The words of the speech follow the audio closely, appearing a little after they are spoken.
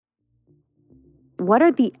what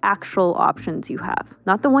are the actual options you have?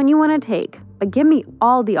 Not the one you want to take, but give me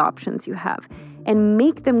all the options you have and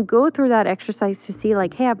make them go through that exercise to see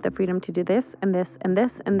like, hey, I have the freedom to do this and this and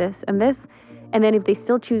this and this and this. And then if they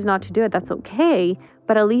still choose not to do it, that's okay.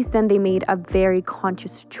 But at least then they made a very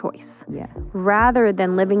conscious choice. Yes. Rather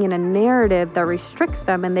than living in a narrative that restricts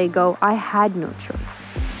them and they go, I had no choice.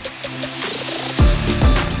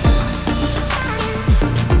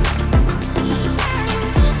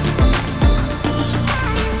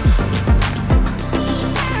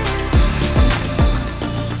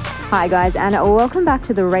 Hi guys, and welcome back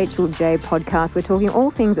to the Rachel J podcast. We're talking all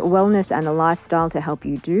things wellness and lifestyle to help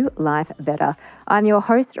you do life better. I'm your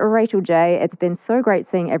host, Rachel J. It's been so great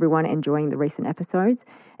seeing everyone enjoying the recent episodes.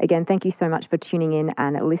 Again, thank you so much for tuning in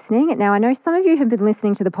and listening. Now, I know some of you have been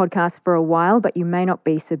listening to the podcast for a while, but you may not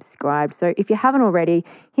be subscribed. So if you haven't already,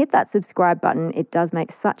 hit that subscribe button. It does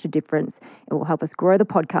make such a difference. It will help us grow the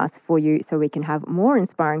podcast for you so we can have more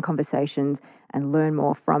inspiring conversations and learn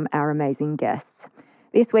more from our amazing guests.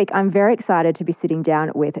 This week, I'm very excited to be sitting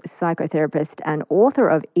down with psychotherapist and author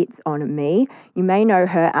of It's On Me. You may know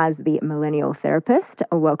her as the Millennial therapist.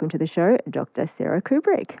 Welcome to the show, Dr. Sara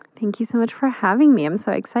Kuburic. Thank you so much for having me. I'm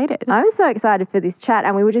so excited. I'm so excited for this chat.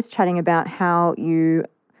 And we were just chatting about how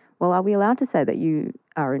are we allowed to say that you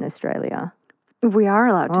are in Australia? We are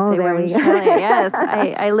allowed to say we're in Australia. Yes,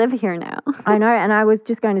 I live here now. I know. And I was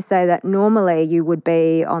just going to say that normally you would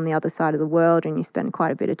be on the other side of the world and you spend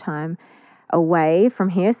quite a bit of time away from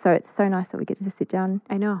here, so it's so nice that we get to sit down.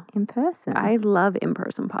 I know, in person. I love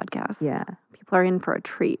in-person podcasts. Yeah, people are in for a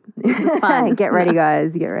treat. This is fun. Get ready,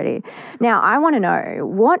 guys. Get ready. Now, I want to know,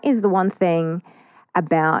 what is the one thing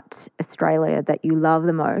about Australia that you love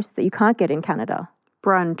the most that you can't get in Canada?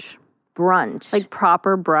 Brunch, like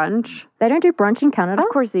proper brunch. They don't do brunch in Canada? Of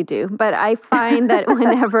course they do, but I find that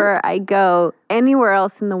whenever I go anywhere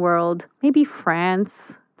else in the world, maybe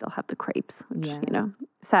France, they'll have the crepes, which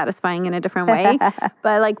satisfying in a different way.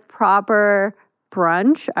 But like proper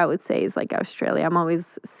brunch, I would say, is like Australia. I'm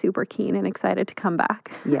always super keen and excited to come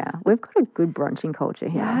back. Yeah, we've got a good brunching culture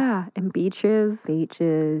here. Yeah, and beaches,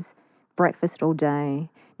 breakfast all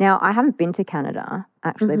day. Now, I haven't been to Canada,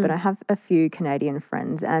 actually, but I have a few Canadian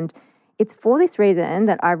friends. And it's for this reason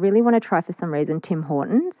that I really want to try, for some reason, Tim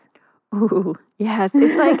Hortons. Ooh, yes.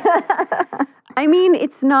 It's like, I mean,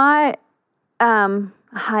 it's not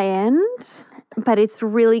high end, but it's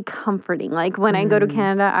really comforting. Like when I go to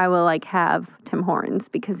Canada, I will like have Tim Hortons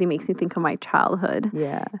because he makes me think of my childhood.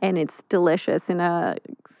 Yeah. And it's delicious in a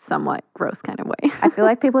somewhat gross kind of way. I feel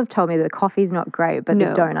like people have told me that the coffee's not great, but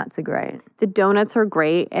the donuts are great. The donuts are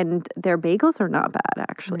great and their bagels are not bad,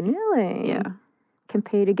 actually. Really? Yeah.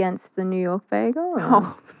 Compete against the New York bagel?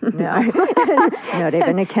 Oh, no. Not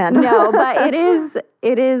even a Canada. No, but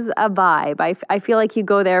it is a vibe. I feel like you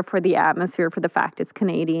go there for the atmosphere, for the fact it's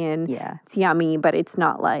Canadian. Yeah. It's yummy, but it's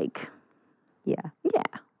not like... Yeah.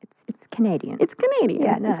 Yeah. It's Canadian. It's Canadian.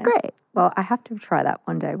 Yeah, nice. It's great. Well, I have to try that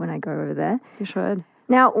one day when I go over there. You should.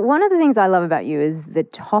 Now, one of the things I love about you is the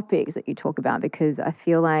topics that you talk about, because I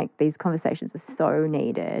feel like these conversations are so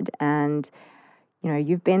needed, and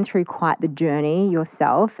you've been through quite the journey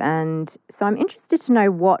yourself. And so I'm interested to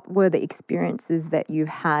know, what were the experiences that you've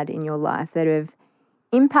had in your life that have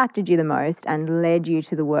impacted you the most and led you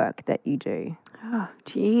to the work that you do? Oh,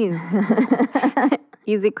 geez.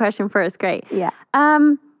 Easy question first. Great. Yeah.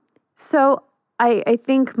 So I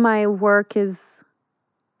think my work is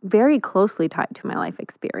very closely tied to my life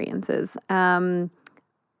experiences.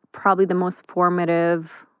 Probably the most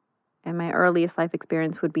formative and my earliest life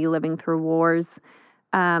experience would be living through wars,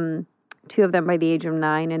 2 of them by the age of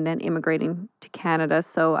 9, and then immigrating to Canada.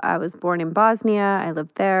 So I was born in Bosnia. I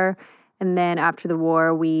lived there. And then after the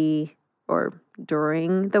war,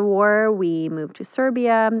 during the war, we moved to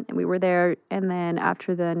Serbia, and we were there. And then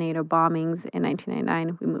after the NATO bombings in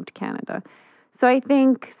 1999, we moved to Canada. So I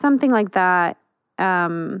think something like that,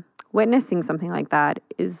 witnessing something like that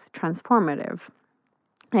is transformative.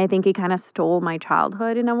 I think it kind of stole my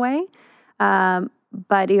childhood in a way,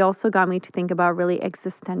 but it also got me to think about really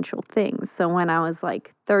existential things. So when I was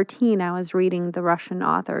like 13, I was reading the Russian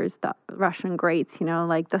authors, the Russian greats,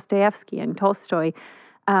 like Dostoevsky and Tolstoy,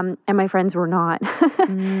 and my friends were not.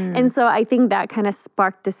 And so I think that kind of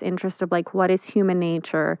sparked this interest of like, what is human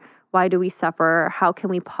nature? Why do we suffer? How can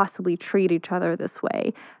we possibly treat each other this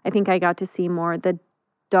way? I think I got to see more the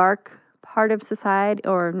dark part of society,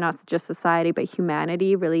 or not just society, but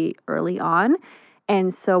humanity really early on.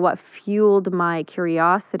 And so what fueled my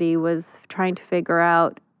curiosity was trying to figure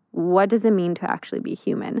out, what does it mean to actually be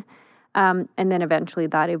human? And then eventually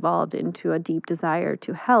that evolved into a deep desire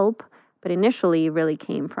to help, But initially, it really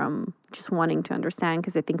came from just wanting to understand,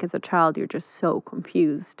 because I think as a child, you're just so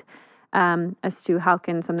confused as to how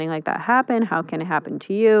can something like that happen? How can it happen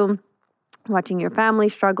to you? Watching your family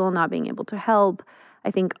struggle, not being able to help.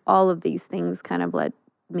 I think all of these things kind of led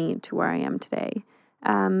me to where I am today.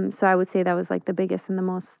 So I would say that was like the biggest and the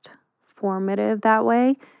most formative that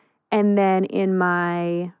way. And then in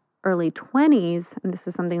my early 20s, and this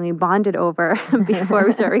is something we bonded over before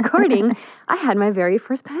we start recording, I had my very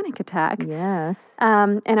first panic attack. Yes.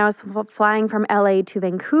 And I was flying from LA to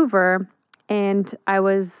Vancouver, and I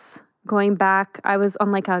was going back. I was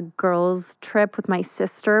on like a girls' trip with my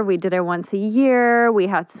sister. We did it once a year. We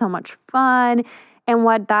had so much fun. And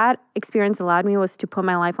what that experience allowed me was to put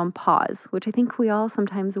my life on pause, which I think we all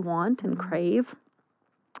sometimes want and crave.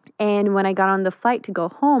 And when I got on the flight to go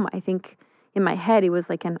home, I think in my head, it was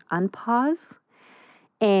like an unpause.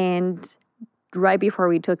 And right before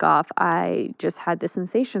we took off, I just had this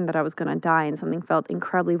sensation that I was going to die, and something felt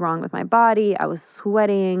incredibly wrong with my body. I was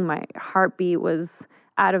sweating. My heartbeat was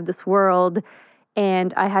out of this world.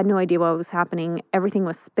 And I had no idea what was happening. Everything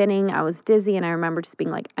was spinning. I was dizzy. And I remember just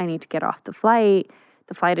being like, I need to get off the flight.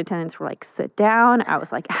 The flight attendants were like, sit down. I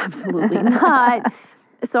was like, absolutely not.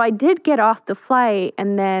 So I did get off the flight.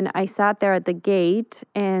 And then I sat there at the gate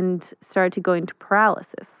and started to go into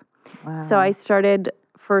paralysis. Wow. So I started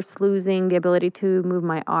first losing the ability to move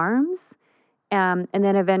my arms. And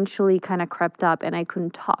then eventually kind of crept up, and I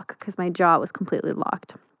couldn't talk because my jaw was completely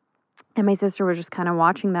locked. And my sister was just kind of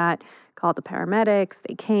watching that, called the paramedics,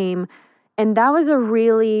 they came. And that was a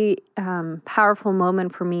really powerful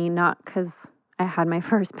moment for me, not because I had my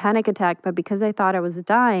first panic attack, but because I thought I was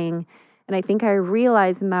dying. And I think I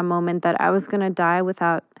realized in that moment that I was going to die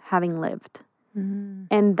without having lived. Mm-hmm.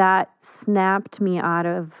 And that snapped me out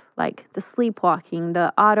of like the sleepwalking,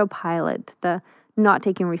 the autopilot, the not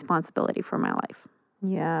taking responsibility for my life.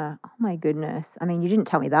 Yeah. Oh my goodness. I mean, you didn't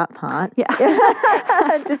tell me that part. Yeah.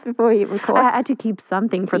 Just before you record. I had to keep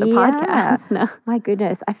something for the podcast. No. My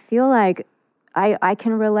goodness. I feel like I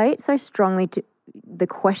can relate so strongly to the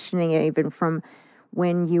questioning even from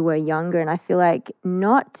when you were younger. And I feel like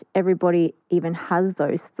not everybody even has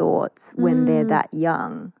those thoughts when they're that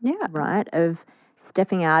young. Yeah. Right? Of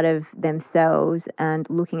stepping out of themselves and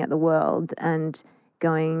looking at the world and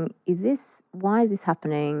going, why is this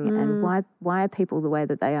happening? And why are people the way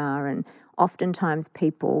that they are? And oftentimes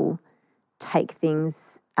people take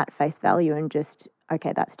things at face value and just,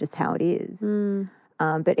 okay, that's just how it is.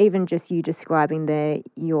 But even just you describing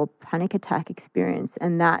your panic attack experience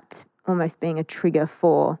and that almost being a trigger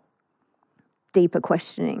for deeper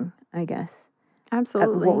questioning, I guess.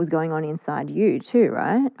 Absolutely. Of what was going on inside you too,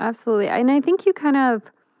 right? Absolutely. And I think you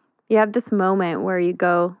have this moment where you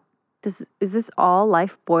go, is this all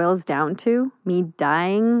life boils down to? Me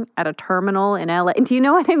dying at a terminal in LA? Do you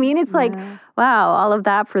know what I mean? It's like, wow, all of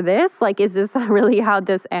that for this? Like, is this really how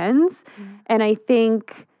this ends? And I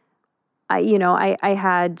think, I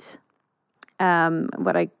had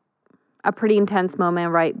a pretty intense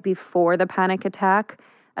moment right before the panic attack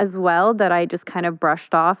as well that I just kind of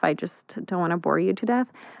brushed off. I just don't want to bore you to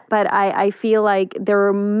death. But I feel like there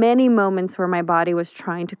were many moments where my body was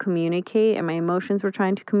trying to communicate and my emotions were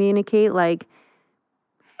trying to communicate like,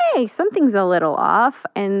 hey, something's a little off.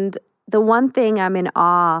 And the one thing I'm in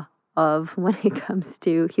awe of when it comes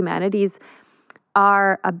to humanity is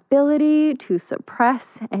our ability to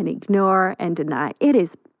suppress and ignore and deny. It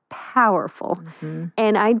is powerful. Mm-hmm.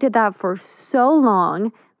 And I did that for so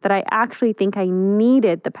long that I actually think I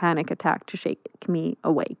needed the panic attack to shake me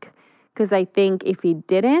awake. Because I think if he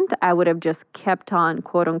didn't, I would have just kept on,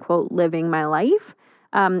 quote unquote, living my life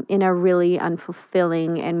in a really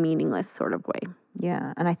unfulfilling and meaningless sort of way.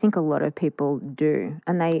 Yeah, and I think a lot of people do.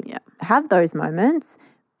 And they have those moments,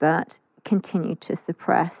 but continue to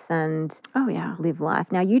suppress and live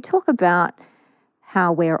life. Now, you talk about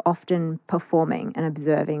how we're often performing and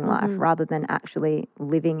observing life rather than actually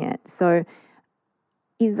living it. So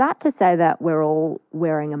is that to say that we're all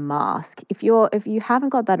wearing a mask? If you haven't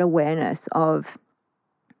got that awareness of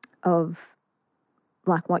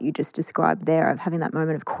like what you just described there, of having that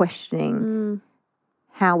moment of questioning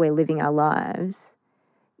how we're living our lives,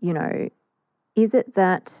 is it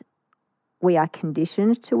that we are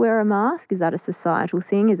conditioned to wear a mask? Is that a societal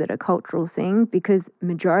thing? Is it a cultural thing? Because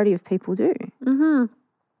majority of people do. Mm-hmm.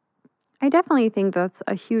 I definitely think that's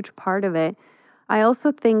a huge part of it. I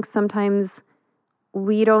also think sometimes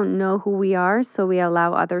we don't know who we are, so we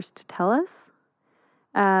allow others to tell us.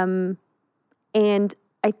 And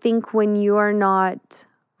I think when you are not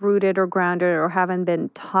rooted or grounded or haven't been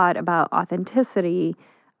taught about authenticity,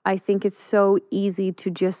 I think it's so easy to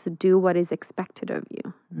just do what is expected of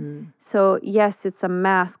you. So yes, it's a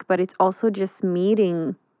mask, but it's also just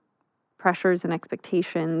meeting pressures and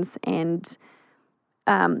expectations and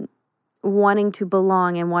wanting to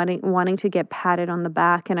belong and wanting to get patted on the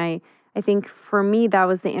back. And I think for me, that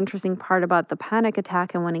was the interesting part about the panic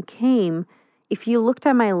attack. And when it came, if you looked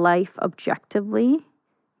at my life objectively,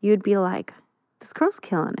 you'd be like, this girl's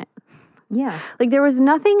killing it. Yeah. Like there was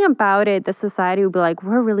nothing about it. The society would be like,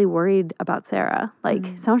 we're really worried about Sara.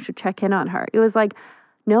 Like someone should check in on her. It was like,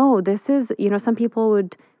 no, this is, some people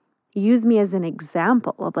would use me as an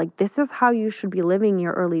example of like, this is how you should be living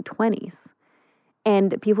your early 20s.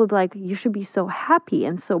 And people would be like, you should be so happy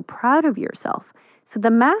and so proud of yourself. So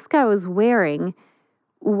the mask I was wearing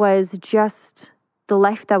was just the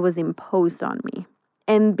life that was imposed on me.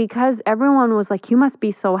 And because everyone was like, you must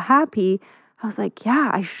be so happy, I was like,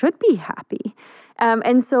 yeah, I should be happy.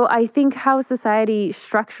 And so I think how society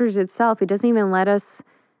structures itself, it doesn't even let us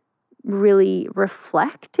really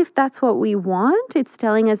reflect if that's what we want. It's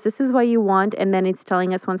telling us this is what you want, and then it's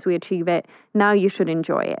telling us once we achieve it, now you should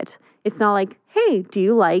enjoy it. It's not like, hey, do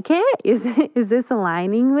you like it? Is this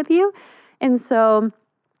aligning with you? And so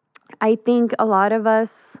I think a lot of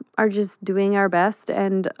us are just doing our best,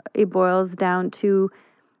 and it boils down to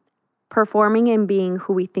performing and being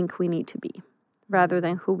who we think we need to be rather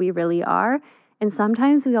than who we really are. And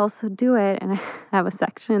sometimes we also do it, and I have a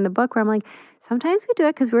section in the book where I'm like, sometimes we do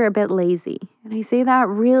it because we're a bit lazy. And I say that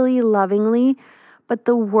really lovingly, but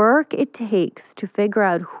the work it takes to figure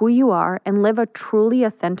out who you are and live a truly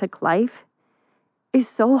authentic life is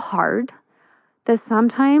so hard that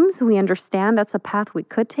sometimes we understand that's a path we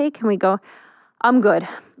could take and we go, I'm good.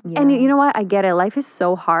 Yeah. And you know what? I get it. Life is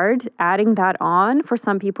so hard. Adding that on for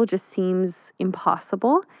some people just seems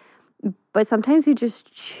impossible. But sometimes we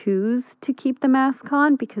just choose to keep the mask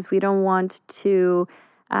on because we don't want to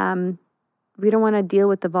deal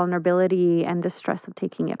with the vulnerability and the stress of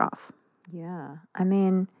taking it off. Yeah. I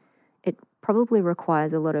mean, it probably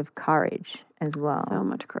requires a lot of courage as well. So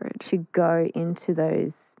much courage. To go into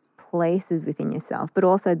those places within yourself. But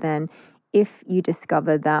also then, if you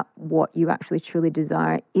discover that what you actually truly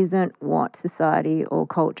desire isn't what society or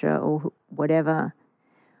culture or whatever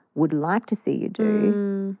would like to see you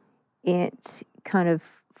do, it kind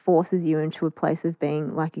of forces you into a place of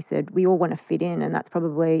being, like you said, we all want to fit in, and that's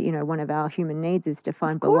probably, one of our human needs is to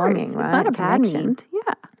find belonging, right? It's not a bad need.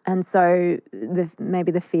 Yeah. And so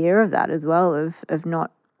maybe the fear of that as well, of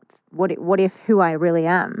not, what if who I really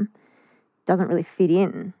am doesn't really fit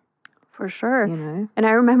in? For sure. And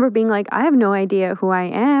I remember being like, I have no idea who I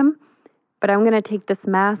am, but I'm going to take this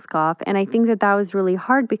mask off. And I think that was really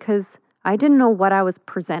hard because I didn't know what I was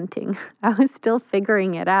presenting. I was still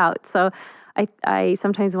figuring it out. So I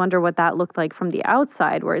sometimes wonder what that looked like from the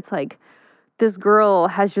outside, where it's like, this girl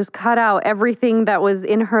has just cut out everything that was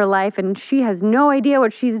in her life and she has no idea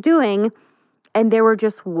what she's doing. And they were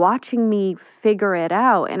just watching me figure it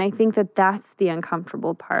out. And I think that that's the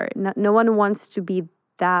uncomfortable part. No one wants to be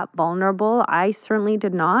that vulnerable. I certainly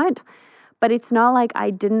did not. But it's not like I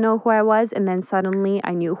didn't know who I was and then suddenly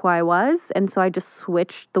I knew who I was. And so I just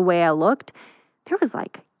switched the way I looked. There was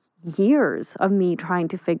like years of me trying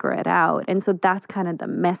to figure it out. And so that's kind of the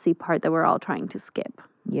messy part that we're all trying to skip.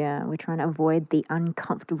 Yeah, we're trying to avoid the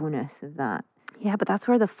uncomfortableness of that. Yeah, but that's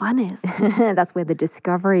where the fun is. That's where the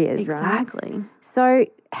discovery is, exactly. Right? So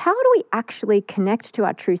how do we actually connect to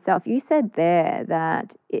our true self? You said there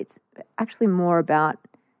that it's actually more about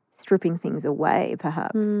stripping things away,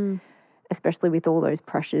 perhaps. Especially with all those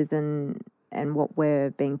pressures and what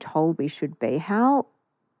we're being told we should be. How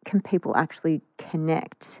can people actually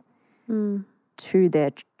connect to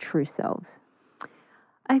their true selves?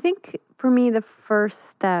 I think for me, the first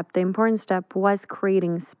step, the important step was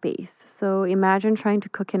creating space. So imagine trying to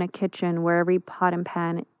cook in a kitchen where every pot and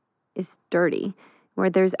pan is dirty, where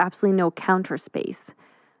there's absolutely no counter space.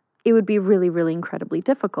 It would be really, really incredibly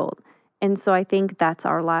difficult. And so I think that's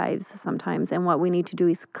our lives sometimes. And what we need to do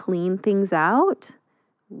is clean things out,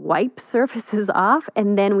 wipe surfaces off,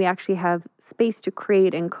 and then we actually have space to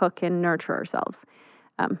create and cook and nurture ourselves.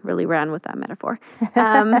 Really ran with that metaphor.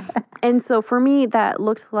 And so for me, that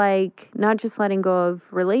looks like not just letting go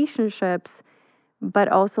of relationships, but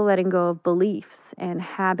also letting go of beliefs and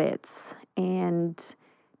habits and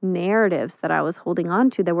narratives that I was holding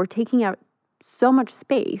on to that were taking out so much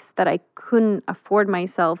space that I couldn't afford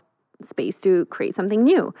myself space to create something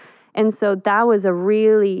new. And so that was a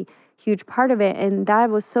really huge part of it. And that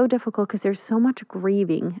was so difficult because there's so much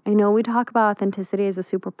grieving. I know we talk about authenticity as a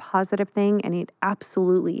super positive thing, and it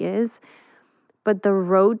absolutely is. But the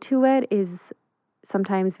road to it is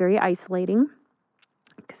sometimes very isolating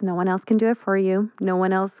because no one else can do it for you. No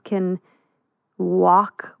one else can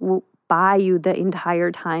walk by you the entire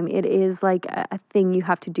time. It is like a thing you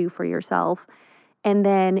have to do for yourself. And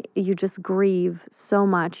then you just grieve so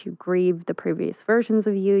much. You grieve the previous versions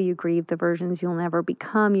of you. You grieve the versions you'll never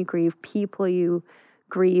become. You grieve people. You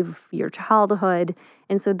grieve your childhood.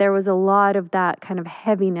 And so there was a lot of that kind of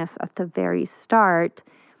heaviness at the very start.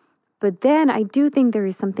 But then I do think there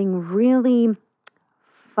is something really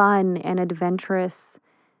fun and adventurous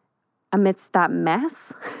amidst that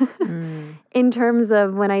mess. In terms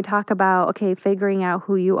of when I talk about, okay, figuring out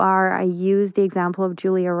who you are, I use the example of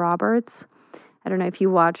Julia Roberts. I don't know if you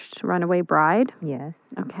watched Runaway Bride. Yes.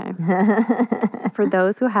 Okay. So for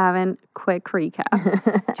those who haven't, quick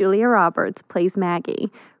recap. Julia Roberts plays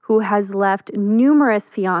Maggie, who has left numerous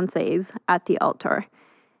fiancés at the altar.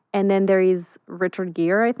 And then there is Richard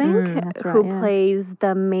Gere, I think, who plays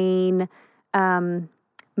the main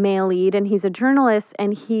male lead. And he's a journalist,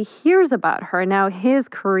 and he hears about her. Now his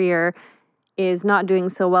career is not doing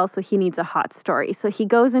so well, so he needs a hot story. So he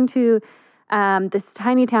goes into this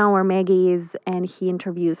tiny town where Maggie is, and he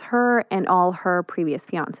interviews her and all her previous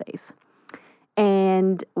fiancés.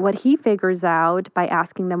 And what he figures out by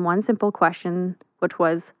asking them one simple question, which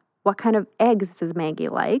was, what kind of eggs does Maggie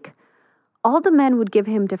like? All the men would give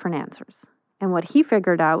him different answers. And what he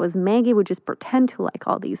figured out was Maggie would just pretend to like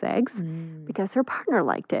all these eggs because her partner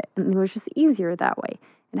liked it. And it was just easier that way.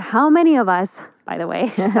 And how many of us, by the way,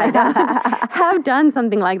 have done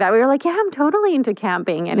something like that? We were like, yeah, I'm totally into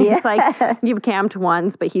camping. And it's like, you've camped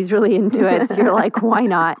once, but he's really into it. So you're like, why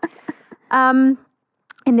not? And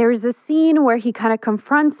there's this scene where he kind of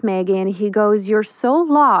confronts Maggie and he goes, you're so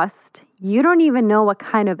lost. You don't even know what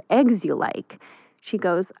kind of eggs you like. She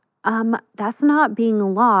goes, that's not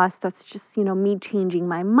being lost. That's just, me changing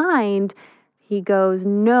my mind. He goes,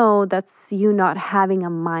 no, that's you not having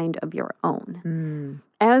a mind of your own.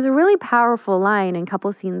 And it was a really powerful line. And a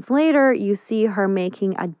couple scenes later, you see her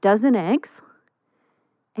making a dozen eggs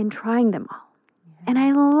and trying them all. Yeah. And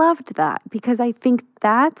I loved that because I think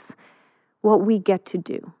that's what we get to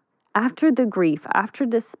do. After the grief, after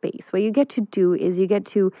the space, what you get to do is you get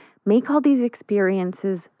to make all these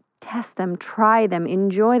experiences, test them, try them,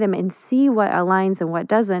 enjoy them, and see what aligns and what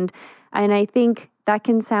doesn't. And I think that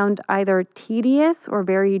can sound either tedious or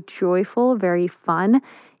very joyful, very fun.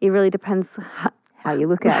 It really depends how you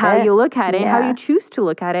look at it. How you look at it, how you choose to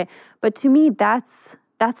look at it. But to me, that's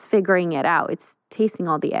figuring it out. It's tasting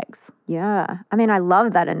all the eggs. Yeah. I mean, I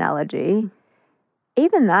love that analogy.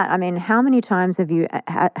 Even that, I mean, how many times have you,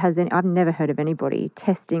 I've never heard of anybody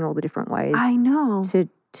testing all the different ways I know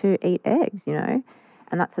to eat eggs, And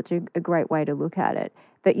that's such a great way to look at it.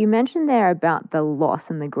 But you mentioned there about the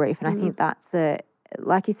loss and the grief. And I think that's,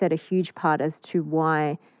 like you said, a huge part as to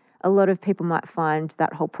why a lot of people might find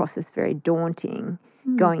that whole process very daunting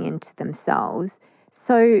going into themselves.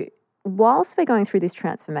 So whilst we're going through this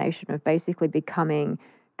transformation of basically going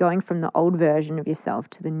from the old version of yourself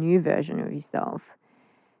to the new version of yourself,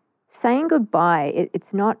 saying goodbye,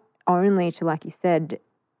 it's not only to, like you said,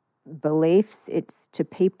 beliefs, it's to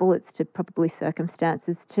people, it's to probably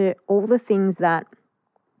circumstances, to all the things that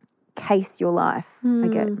case your life,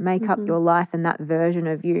 make up your life and that version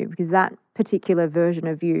of you, because that particular version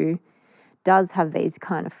of you does have these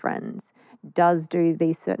kind of friends, does do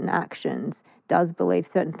these certain actions, does believe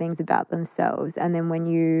certain things about themselves. And then when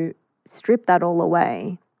you strip that all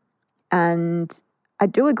away, and I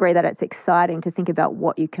do agree that it's exciting to think about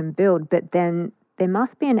what you can build, but then there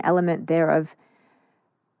must be an element there of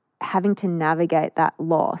having to navigate that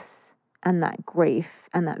loss and that grief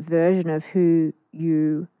and that version of who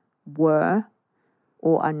you were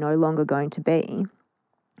or are no longer going to be.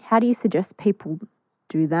 How do you suggest people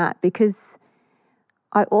do that? Because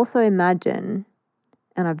I also imagine,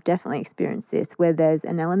 and I've definitely experienced this, where there's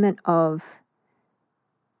an element of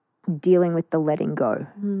dealing with the letting go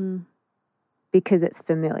because it's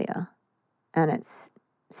familiar and it's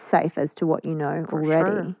safe as to what you know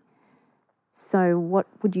already. Sure. So what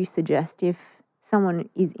would you suggest if someone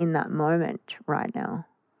is in that moment right now?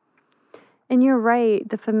 And you're right,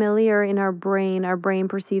 the familiar in our brain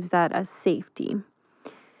perceives that as safety.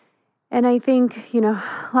 And I think,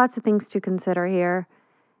 lots of things to consider here.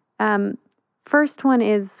 First one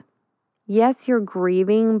is, yes, you're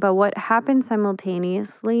grieving, but what happens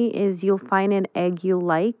simultaneously is you'll find an egg you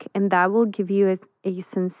like, and that will give you a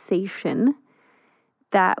sensation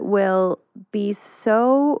that will be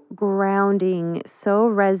so grounding, so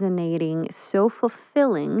resonating, so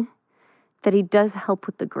fulfilling that it does help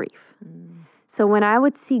with the grief. So when I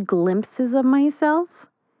would see glimpses of myself,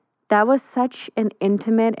 that was such an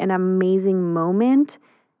intimate and amazing moment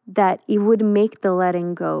that it would make the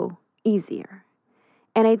letting go easier.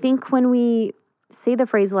 And I think when we say the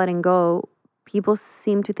phrase letting go, people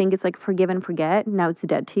seem to think it's like forgive and forget. Now it's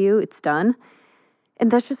dead to you. It's done. And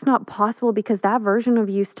that's just not possible because that version of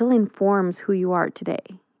you still informs who you are today.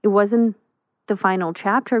 It wasn't the final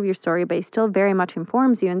chapter of your story, but it still very much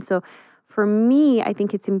informs you. And so for me, I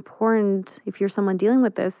think it's important, if you're someone dealing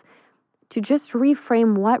with this, to just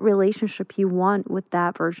reframe what relationship you want with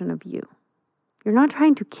that version of you. You're not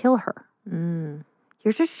trying to kill her.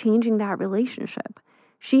 You're just changing that relationship.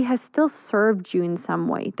 She has still served you in some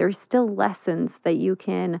way. There's still lessons that you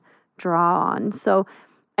can draw on. So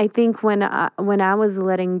I think when I was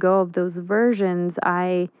letting go of those versions,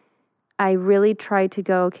 I really tried to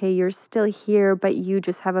go, okay, you're still here, but you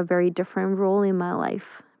just have a very different role in my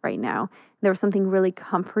life right now. There was something really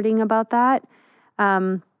comforting about that.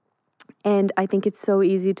 And I think it's so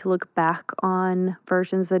easy to look back on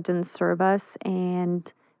versions that didn't serve us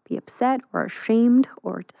and be upset or ashamed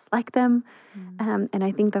or dislike them. And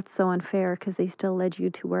I think that's so unfair because they still led you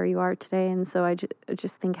to where you are today. And so I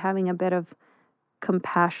just think having a bit of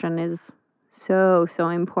compassion is so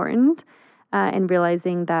important, and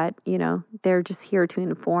realizing that, they're just here to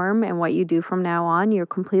inform, and what you do from now on, you're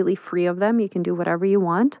completely free of them. You can do whatever you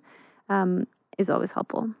want, is always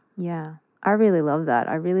helpful. Yeah, I really love that.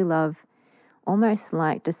 I really love almost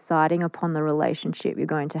like deciding upon the relationship you're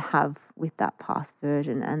going to have with that past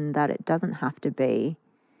version, and that it doesn't have to be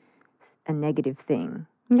a negative thing.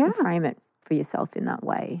 Yeah. And frame it for yourself in that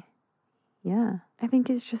way. Yeah. I think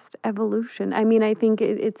it's just evolution. I mean, I think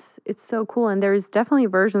it's so cool. And there's definitely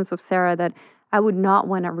versions of Sara that I would not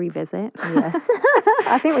want to revisit. Yes.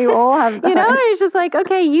 I think we all have those. It's just like,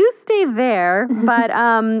 okay, you stay there. But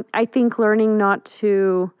I think learning not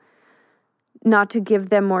to give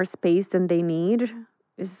them more space than they need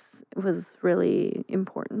was really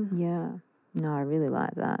important. Yeah. No, I really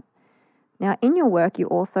like that. Now, in your work, you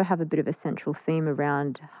also have a bit of a central theme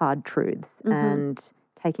around hard truths and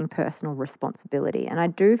taking personal responsibility. And I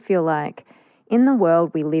do feel like in the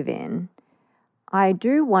world we live in, I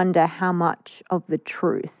do wonder how much of the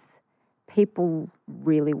truth people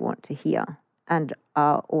really want to hear and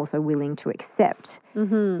are also willing to accept.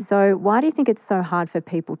 So why do you think it's so hard for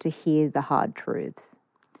people to hear the hard truths?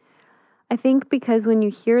 I think because when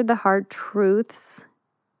you hear the hard truths,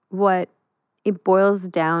 what it boils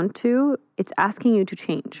down to, it's asking you to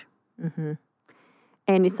change.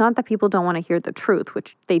 And it's not that people don't want to hear the truth,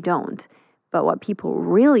 which they don't, but what people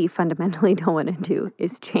really fundamentally don't want to do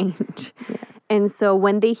is change. Yes. And so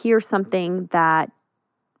when they hear something that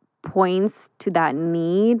points to that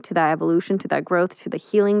need, to that evolution, to that growth, to the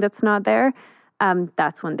healing that's not there,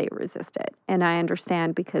 that's when they resist it. And I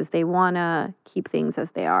understand because they want to keep things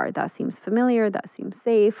as they are. That seems familiar. That seems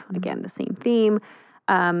safe. Again, the same theme.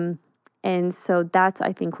 And so that's,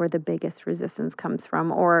 I think, where the biggest resistance comes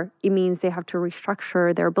from. Or it means they have to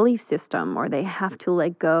restructure their belief system, or they have to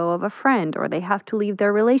let go of a friend, or they have to leave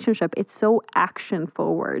their relationship. It's so action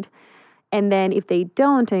forward. And then if they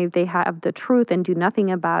don't, and if they have the truth and do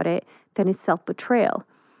nothing about it, then it's self-betrayal.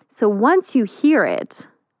 So once you hear it,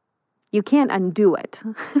 you can't undo it.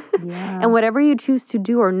 Yeah. And whatever you choose to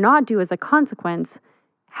do or not do as a consequence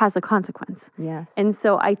has a consequence. Yes. And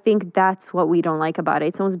so I think that's what we don't like about it.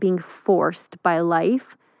 It's almost being forced by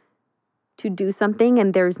life to do something,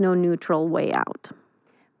 and there's no neutral way out.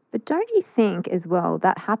 But don't you think as well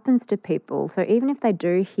that happens to people? So even if they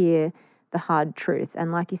do hear the hard truth,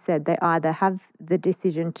 and like you said, they either have the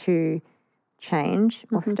decision to change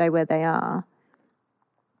or stay where they are,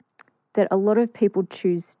 that a lot of people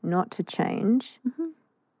choose not to change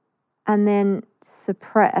and then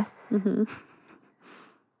suppress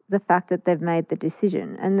the fact that they've made the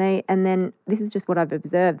decision. And then this is just what I've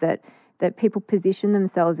observed, that people position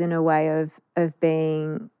themselves in a way of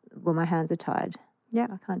being, well, my hands are tied. Yeah.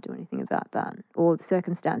 I can't do anything about that. Or the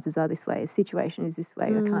circumstances are this way, the situation is this way,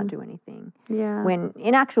 I can't do anything. Yeah. When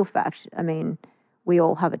in actual fact, I mean, we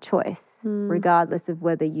all have a choice, regardless of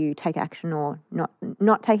whether you take action or not.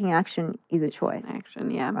 Not taking action is a choice.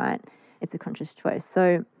 Action, yeah. Right? It's a conscious choice.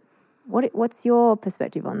 So what's your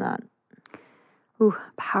perspective on that? Ooh,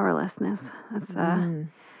 powerlessness. That's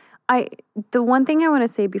the one thing I want to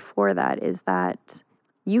say before that is that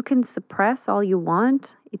you can suppress all you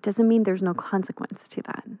want. It doesn't mean there's no consequence to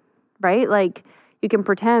that, right? Like you can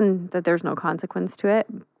pretend that there's no consequence to it,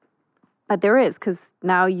 but there is, because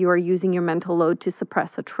now you are using your mental load to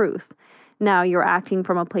suppress a truth. Now you're acting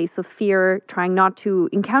from a place of fear, trying not to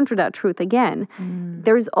encounter that truth again.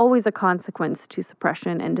 There's always a consequence to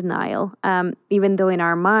suppression and denial, even though in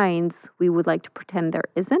our minds we would like to pretend there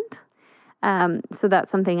isn't. So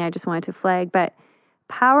that's something I just wanted to flag. But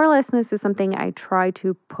Powerlessness is something I try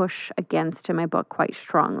to push against in my book quite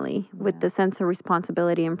strongly with the sense of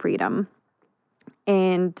responsibility and freedom.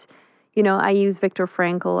 And, I use Viktor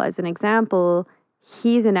Frankl as an example.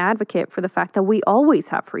 He's an advocate for the fact that we always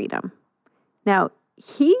have freedom. Now,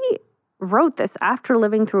 he wrote this after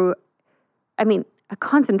living through, a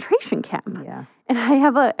concentration camp. Yeah. And I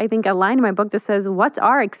have I think a line in my book that says, what's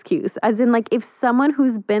our excuse? As in, like, if someone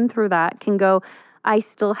who's been through that can go, I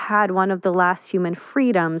still had one of the last human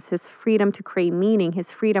freedoms, his freedom to create meaning,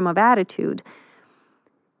 his freedom of attitude.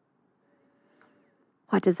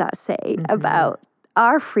 What does that say about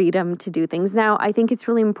our freedom to do things? Now, I think it's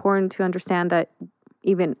really important to understand that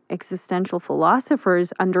even existential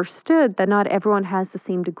philosophers understood that not everyone has the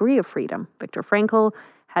same degree of freedom. Viktor Frankl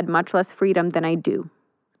had much less freedom than I do,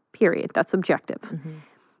 period. That's objective.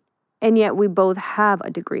 And yet we both have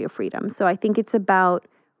a degree of freedom. So I think it's about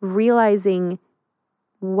realizing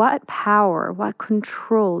what power, what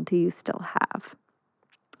control do you still have,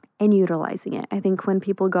 and utilizing it. I think when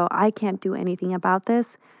people go, I can't do anything about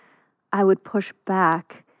this, I would push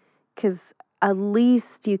back, because at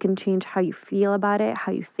least you can change how you feel about it,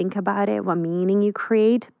 how you think about it, what meaning you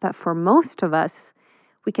create. But for most of us,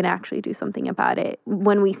 we can actually do something about it.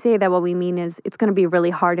 When we say that, what we mean is it's going to be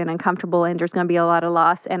really hard and uncomfortable, and there's going to be a lot of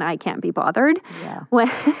loss, and I can't be bothered. Yeah.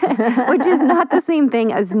 Which is not the same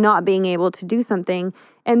thing as not being able to do something.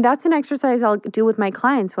 And that's an exercise I'll do with my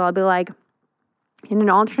clients, where I'll be like, in an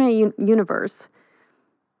alternate universe,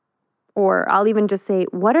 or I'll even just say,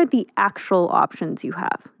 what are the actual options you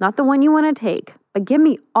have? Not the one you want to take, but give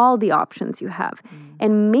me all the options you have,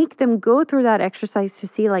 and make them go through that exercise to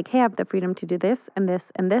see, like, hey, I have the freedom to do this and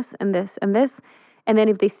this and this and this and this. And then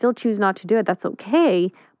if they still choose not to do it, that's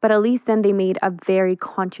okay. But at least then they made a very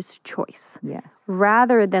conscious choice. Yes.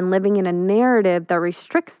 Rather than living in a narrative that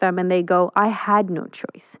restricts them and they go, I had no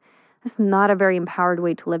choice. That's not a very empowered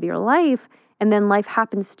way to live your life. And then life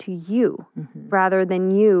happens to you rather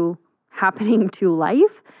than you happening to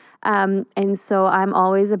life. And so I'm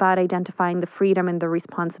always about identifying the freedom and the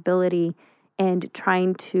responsibility and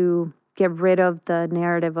trying to get rid of the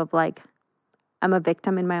narrative of, like, I'm a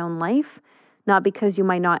victim in my own life, not because you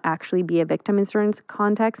might not actually be a victim in certain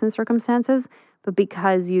contexts and circumstances, but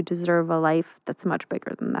because you deserve a life that's much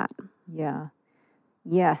bigger than that. Yeah.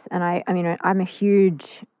 Yes. And I'm a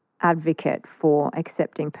huge advocate for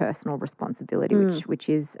accepting personal responsibility, which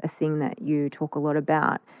is a thing that you talk a lot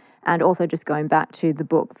about. And also just going back to the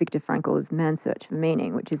book, Viktor Frankl's Man's Search for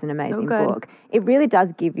Meaning, which is an amazing book. It really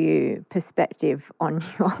does give you perspective on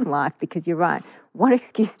your life, because you're right. What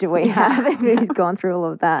excuse do we have if he's gone through all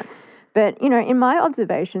of that? But, in my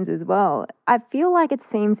observations as well, I feel like it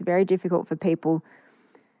seems very difficult for people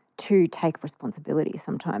to take responsibility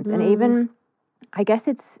sometimes. And even, I guess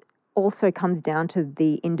it's also comes down to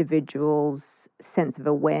the individual's sense of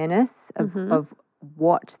awareness of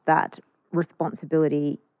what that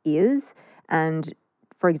responsibility is. And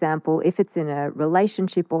for example, if it's in a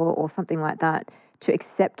relationship or something like that, to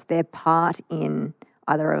accept their part in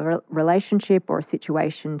either a relationship or a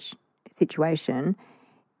situation,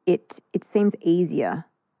 it seems easier.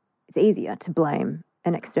 It's easier to blame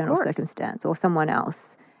an external circumstance or someone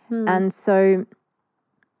else. And so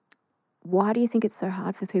why do you think it's so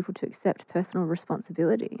hard for people to accept personal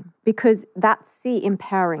responsibility? Because that's the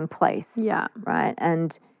empowering place, right?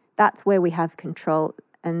 And that's where we have control.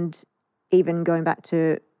 And even going back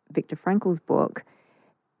to Viktor Frankl's book,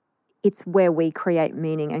 it's where we create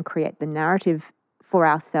meaning and create the narrative for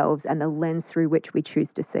ourselves and the lens through which we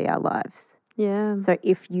choose to see our lives. Yeah. So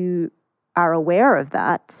if you are aware of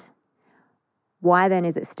that, why then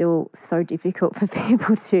is it still so difficult for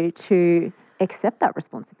people to accept that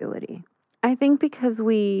responsibility? I think because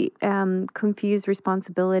we confuse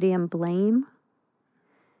responsibility and blame.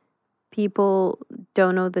 People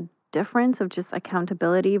don't know the difference of just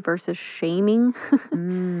accountability versus shaming.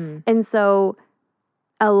 And so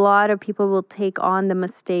a lot of people will take on the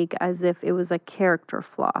mistake as if it was a character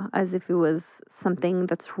flaw, as if it was something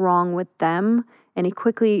that's wrong with them. And it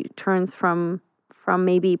quickly turns from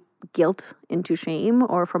maybe guilt into shame,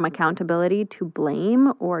 or from accountability to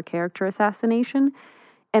blame or character assassination.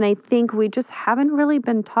 And I think we just haven't really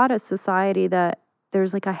been taught as society that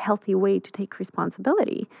there's like a healthy way to take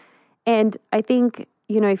responsibility. And I think,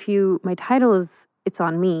 my title is It's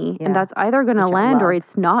on Me, and that's either going to land or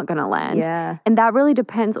it's not going to land. Yeah. And that really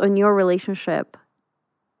depends on your relationship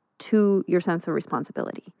to your sense of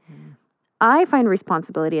responsibility. I find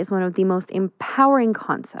responsibility as one of the most empowering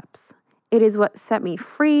concepts. It is what set me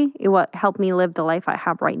free. It what helped me live the life I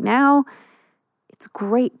have right now. It's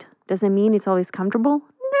great. Does it mean it's always comfortable?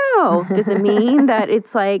 No. Does it mean that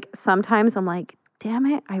it's like sometimes I'm like, damn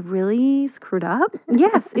it, I really screwed up?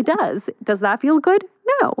 Yes, it does. Does that feel good?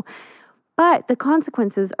 No. But the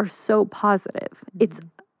consequences are so positive. It's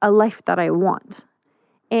a life that I want.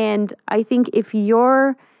 And I think if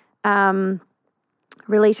your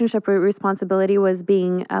relationship with responsibility was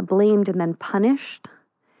being blamed and then punished,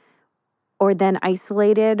 or then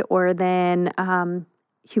isolated, or then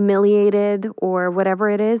humiliated, or whatever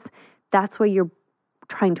it is, that's what you're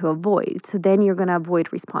trying to avoid. So then you're going to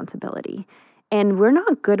avoid responsibility. And we're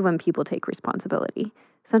not good when people take responsibility.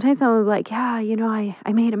 Sometimes I'm like, yeah,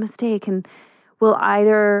 I made a mistake, and we'll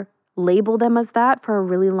either label them as that for a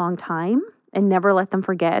really long time and never let them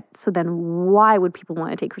forget. So then why would people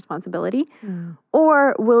want to take responsibility?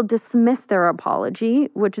 Or we'll dismiss their apology,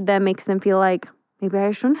 which then makes them feel like, maybe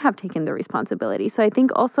I shouldn't have taken the responsibility. So I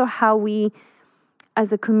think also how we,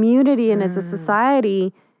 as a community and as a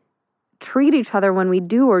society, treat each other when we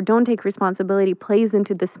do or don't take responsibility plays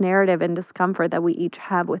into this narrative and discomfort that we each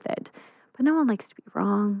have with it. But no one likes to be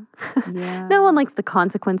wrong. Yeah. No one likes the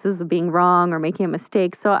consequences of being wrong or making a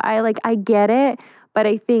mistake. So I get it, but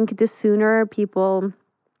I think the sooner people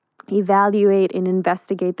evaluate and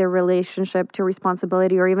investigate their relationship to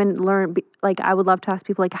responsibility, or even learn, I would love to ask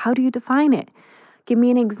people, how do you define it? Give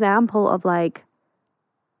me an example of a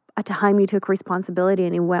time you took responsibility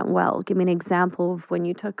and it went well. Give me an example of when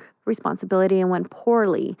you took responsibility and went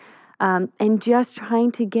poorly. And just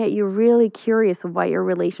trying to get you really curious of what your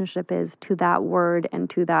relationship is to that word and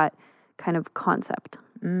to that kind of concept.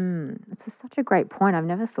 It's such a great point. I've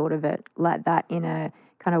never thought of it like that in a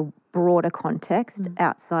kind of broader context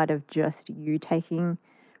outside of just you taking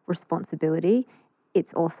responsibility.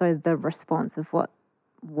 It's also the response of what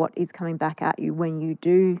is coming back at you when you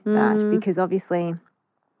do that. Because obviously,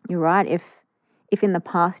 you're right, if in the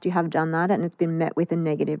past you have done that and it's been met with a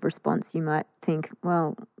negative response, you might think,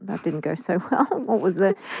 well, that didn't go so well. What was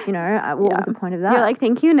the, what was the point of that? You're like,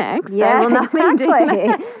 thank you, next. Yeah, I will not exactly. be doing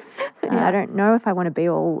that. I don't know if I want to be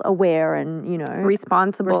all aware and,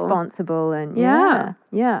 responsible and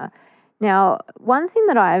yeah. Now, one thing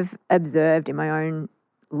that I've observed in my own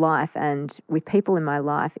life and with people in my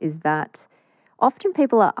life is that often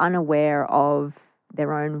people are unaware of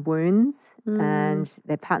their own wounds and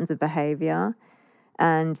their patterns of behavior,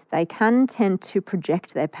 and they can tend to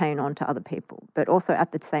project their pain onto other people. But also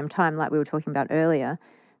at the same time, like we were talking about earlier,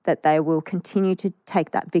 that they will continue to take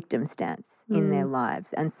that victim stance in their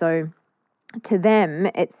lives. And so to them,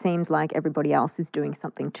 it seems like everybody else is doing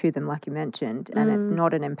something to them, like you mentioned, and it's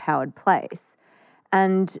not an empowered place.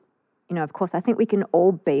 And, of course, I think we can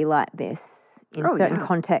all be like this in certain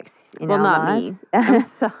contexts in our lives. Well, not me. I'm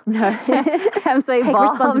so, no. I'm so Take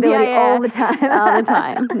evolved. responsibility all the time. All the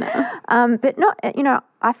time, no. But not,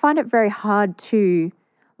 I find it very hard to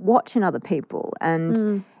watch in other people.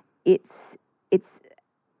 And it's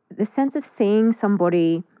the sense of seeing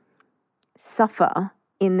somebody suffer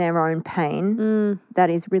in their own pain that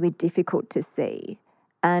is really difficult to see.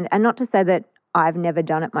 And not to say that I've never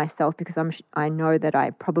done it myself, because I know that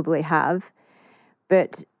I probably have.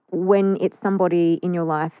 But when it's somebody in your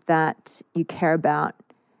life that you care about,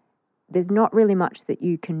 there's not really much that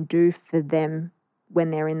you can do for them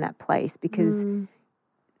when they're in that place, because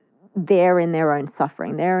they're in their own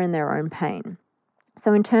suffering, they're in their own pain.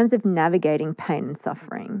 So in terms of navigating pain and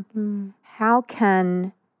suffering, how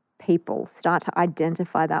can people start to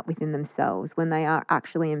identify that within themselves when they are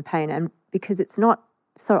actually in pain? And because it's not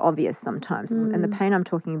so obvious sometimes. And the pain I'm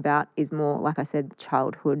talking about is more, like I said,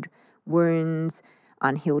 childhood wounds,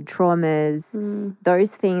 unhealed traumas.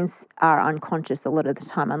 Those things are unconscious a lot of the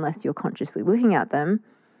time unless you're consciously looking at them,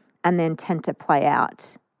 and then tend to play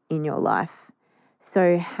out in your life.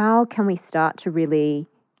 So how can we start to really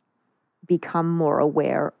become more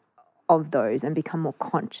aware of those and become more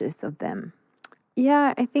conscious of them?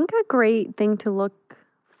 Yeah, I think a great thing to look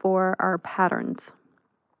for are patterns.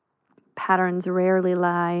 Patterns rarely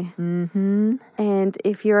lie. And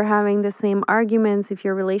if you're having the same arguments, if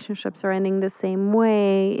your relationships are ending the same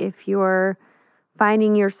way, if you're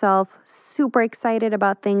finding yourself super excited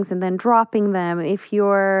about things and then dropping them, if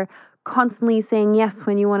you're constantly saying yes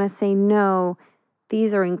when you want to say no,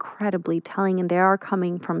 these are incredibly telling, and they are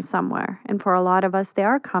coming from somewhere. And for a lot of us, they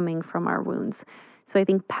are coming from our wounds. So I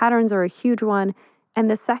think patterns are a huge one. And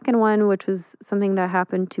the second one, which was something that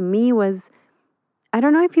happened to me, was, I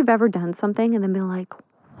don't know if you've ever done something and then been like,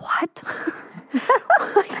 what?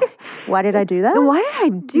 Why did I do that? Why did I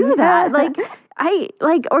do that?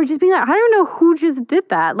 Or just being like, I don't know who just did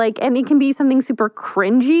that. And it can be something super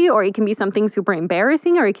cringy, or it can be something super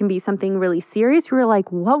embarrassing, or it can be something really serious. You're like,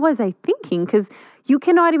 what was I thinking? Because you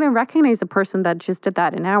cannot even recognize the person that just did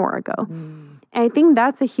that an hour ago. And I think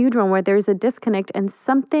that's a huge one where there's a disconnect and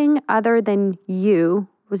something other than you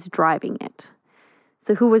was driving it.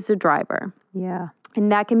 So who was the driver? Yeah.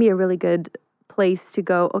 And that can be a really good place to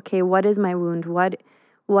go, okay, what is my wound?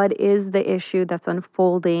 What is the issue that's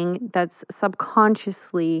unfolding that's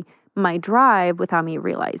subconsciously my drive without me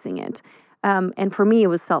realizing it? And for me, it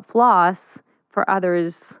was self-loss. For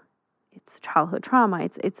others, it's childhood trauma.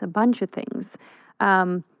 It's a bunch of things.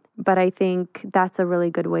 But I think that's a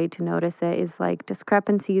really good way to notice it is like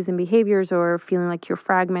discrepancies in behaviors or feeling like you're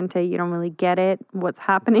fragmented, you don't really get it, what's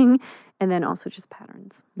happening, and then also just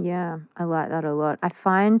patterns. Yeah, I like that a lot.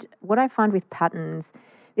 What I find with patterns,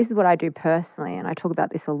 this is what I do personally, and I talk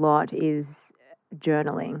about this a lot, is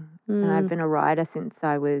journaling. And I've been a writer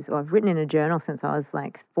I've written in a journal since I was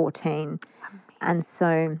like 14. Amazing. And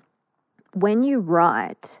so when you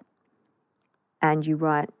write, and you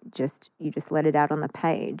just let it out on the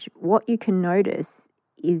page, what you can notice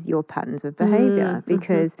is your patterns of behavior.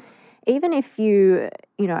 Because even if you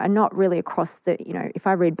are not really across if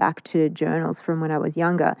I read back to journals from when I was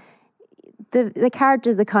younger, the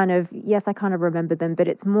characters are kind of, yes, I kind of remember them, but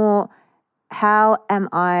it's more, how am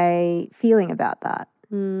I feeling about that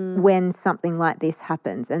when something like this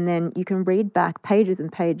happens? And then you can read back pages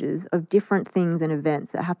and pages of different things and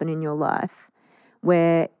events that happen in your life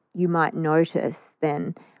where you might notice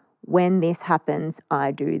then, when this happens,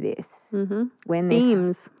 I do this. When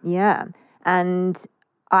Themes. Yeah. And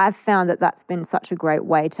I've found that that's been such a great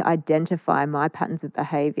way to identify my patterns of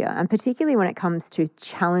behavior, and particularly when it comes to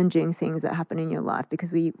challenging things that happen in your life,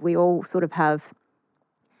 because we all sort of have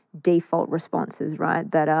default responses,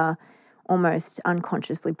 right, that are almost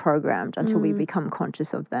unconsciously programmed until we become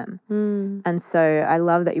conscious of them. And so I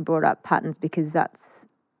love that you brought up patterns, because that's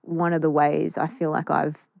one of the ways I feel like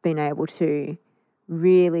I've been able to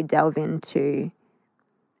really delve into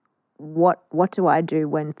what do I do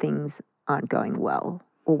when things aren't going well,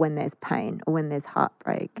 or when there's pain, or when there's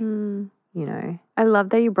heartbreak, I love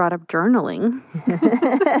that you brought up journaling,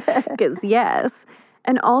 because yes.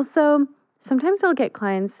 And also, sometimes I'll get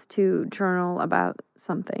clients to journal about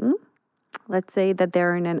something. Let's say that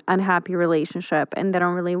they're in an unhappy relationship and they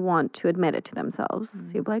don't really want to admit it to themselves.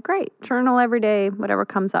 So you'll be like, great, journal every day, whatever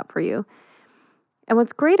comes up for you. And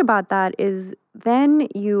what's great about that is then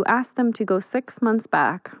you ask them to go 6 months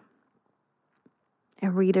back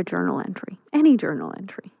and read a journal entry, any journal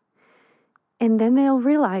entry. And then they'll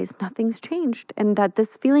realize nothing's changed, and that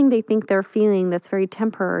this feeling they think they're feeling that's very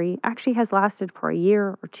temporary actually has lasted for a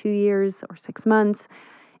year or 2 years or 6 months.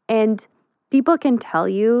 And people can tell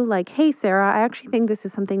you like, hey, Sara, I actually think this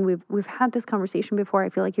is something we've had this conversation before. I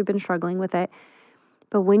feel like you've been struggling with it.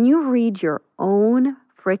 But when you read your own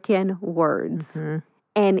freaking words,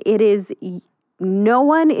 and it is, no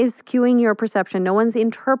one is skewing your perception. No one's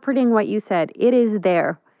interpreting what you said. It is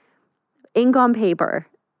there, ink on paper.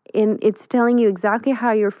 And it's telling you exactly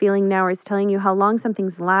how you're feeling now, or it's telling you how long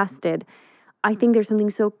something's lasted. I think there's something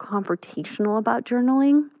so confrontational about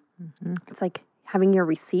journaling. It's like having your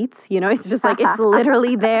receipts, it's just like, it's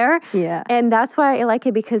literally there. Yeah. And that's why I like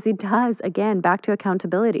it, because it does, again, back to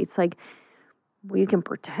accountability. It's like, well, you can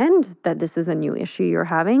pretend that this is a new issue you're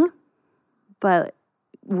having, but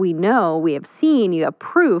we have seen, you have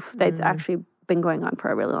proof that it's actually been going on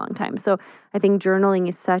for a really long time. So I think journaling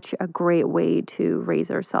is such a great way to raise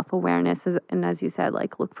our self-awareness. And as you said,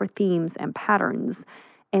 like, look for themes and patterns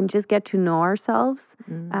and just get to know ourselves.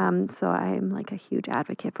 So I'm like a huge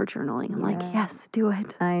advocate for journaling. I'm like, yes, do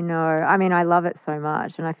it. I know. I mean, I love it so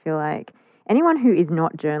much. And I feel like anyone who is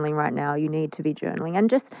not journaling right now, you need to be journaling.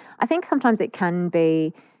 And I think sometimes it can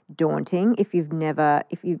be daunting if you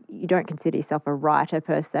don't consider yourself a writer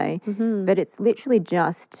per se, but it's literally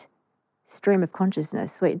just stream of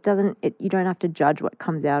consciousness. So you don't have to judge what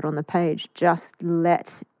comes out on the page. Just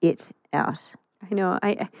let it out. I know.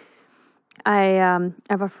 I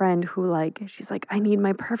have a friend who she's like, I need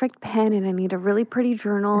my perfect pen and I need a really pretty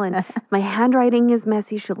journal, and my handwriting is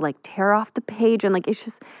messy. She'll tear off the page, and it's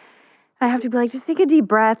just, I have to be like, just take a deep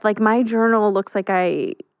breath. Like, my journal looks like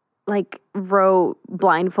I wrote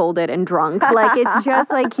blindfolded and drunk. It's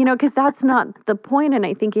just because that's not the point. And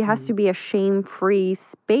I think it has to be a shame-free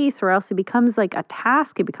space, or else it becomes like a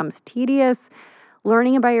task. It becomes tedious.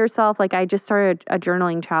 Learning about yourself. I just started a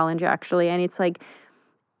journaling challenge actually, and it's like,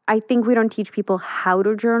 I think we don't teach people how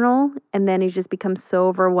to journal, and then it just becomes so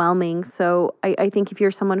overwhelming. So I think if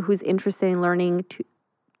you're someone who's interested in learning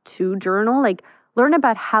to journal, learn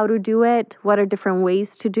about how to do it, what are different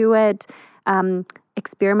ways to do it,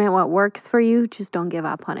 experiment what works for you. Just don't give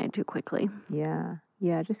up on it too quickly. Yeah,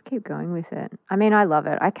 just keep going with it. I mean, I love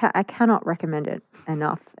it. I cannot recommend it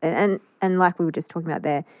enough. And like we were just talking about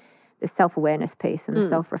there, the self-awareness piece and the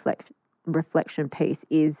reflection piece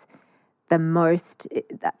is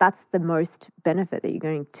that's the most benefit that you're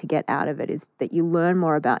going to get out of it, is that you learn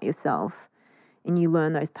more about yourself and you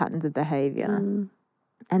learn those patterns of behavior.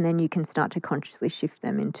 And then you can start to consciously shift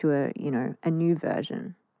them into a new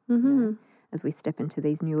version as we step into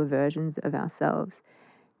these newer versions of ourselves.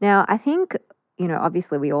 Now, I think,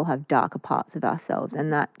 obviously we all have darker parts of ourselves,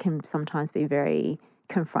 and that can sometimes be very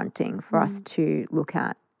confronting for us to look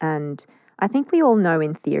at. And I think we all know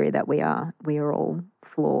in theory that we are all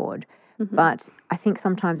flawed. But I think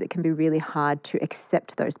sometimes it can be really hard to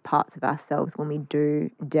accept those parts of ourselves when we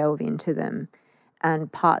do delve into them,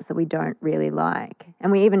 and parts that we don't really like.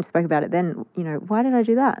 And we even spoke about it then, why did I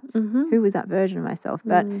do that? Who was that version of myself?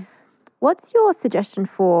 But what's your suggestion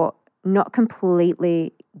for not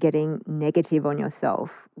completely getting negative on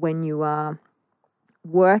yourself when you are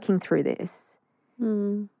working through this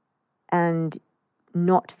and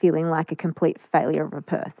not feeling like a complete failure of a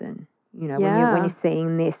person? When you're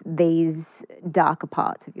seeing these darker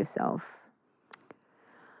parts of yourself.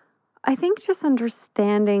 I think just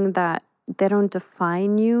understanding that they don't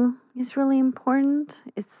define you is really important.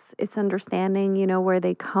 It's understanding, where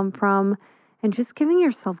they come from, and just giving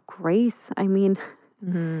yourself grace. I mean,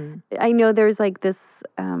 I know there's like this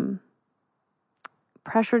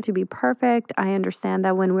pressure to be perfect. I understand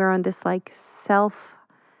that when we're on this like self-help,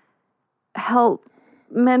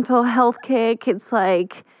 mental health kick, it's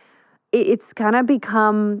like it's gonna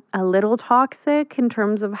become a little toxic in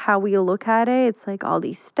terms of how we look at it. It's like all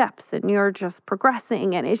these steps and you're just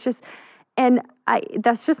progressing, and it's just,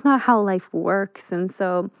 that's just not how life works. And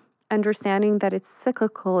so understanding that it's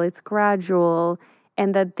cyclical, it's gradual,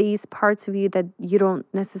 and that these parts of you that you don't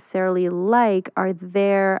necessarily like are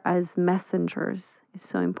there as messengers is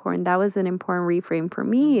so important. That was an important reframe for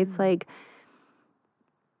me. It's like,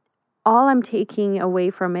 all I'm taking away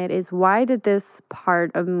from it is, why did this part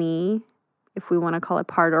of me, if we want to call it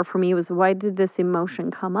part, or for me it was, why did this emotion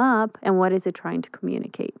come up and what is it trying to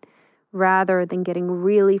communicate? Rather than getting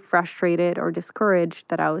really frustrated or discouraged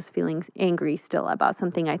that I was feeling angry still about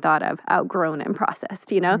something I thought I've outgrown and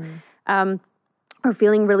processed, or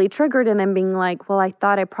feeling really triggered and then being like, well, I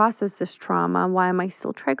thought I processed this trauma. Why am I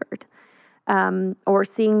still triggered? Or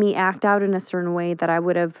seeing me act out in a certain way that I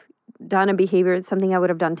would have done a behavior, something I would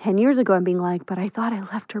have done 10 years ago, and being like, but I thought I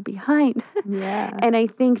left her behind. Yeah. And I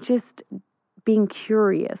think just being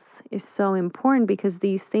curious is so important, because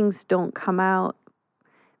these things don't come out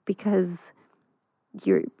because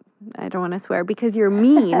I don't want to swear, because you're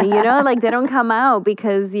mean, like they don't come out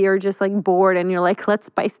because you're just like bored and you're like, let's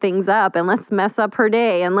spice things up and let's mess up her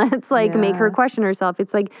day and let's make her question herself.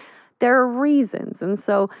 It's like, there are reasons. And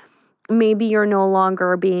so maybe you're no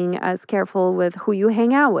longer being as careful with who you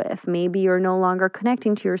hang out with. Maybe you're no longer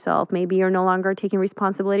connecting to yourself. Maybe you're no longer taking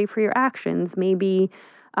responsibility for your actions. Maybe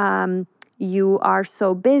you are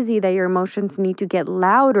so busy that your emotions need to get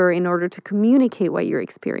louder in order to communicate what you're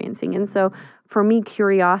experiencing. And so for me,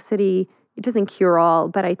 curiosity, it doesn't cure all,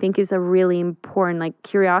 but I think is a really important, like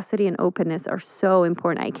curiosity and openness are so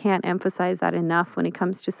important. I can't emphasize that enough when it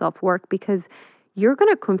comes to self-work, because you're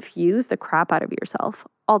going to confuse the crap out of yourself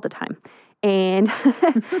all the time. And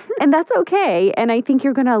and that's okay. And I think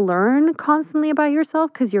you're going to learn constantly about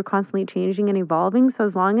yourself because you're constantly changing and evolving. So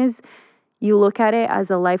as long as you look at it as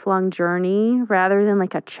a lifelong journey rather than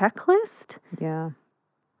like a checklist,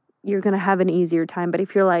 you're going to have an easier time. But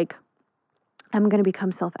if you're like, I'm going to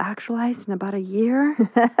become self-actualized in about a year,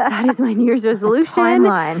 that is my New Year's resolution. It's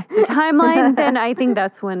a timeline. Then I think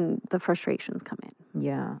that's when the frustrations come in.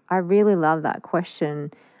 Yeah, I really love that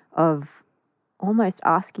question of almost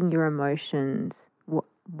asking your emotions,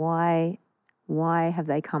 why have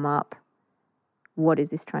they come up? What is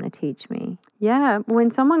this trying to teach me? Yeah,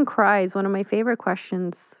 when someone cries, one of my favorite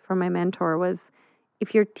questions from my mentor was,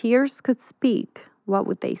 if your tears could speak, what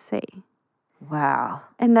would they say? Wow.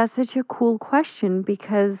 And that's such a cool question,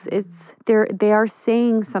 because they are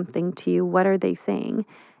saying something to you. What are they saying?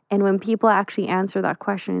 And when people actually answer that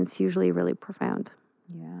question, it's usually really profound.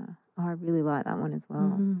 Yeah. Oh, I really like that one as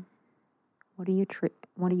well. What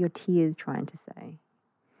are your tears trying to say?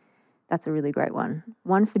 That's a really great one.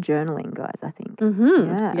 One for journaling, guys, I think.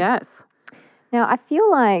 Yeah. Yes. Now, I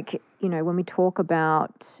feel like, when we talk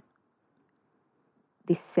about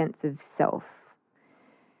this sense of self,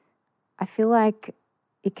 I feel like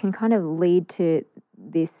it can kind of lead to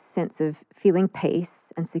this sense of feeling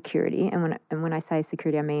peace and security. And when I say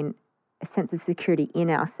security, I mean a sense of security in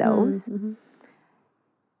ourselves.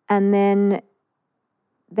 And then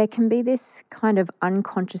there can be this kind of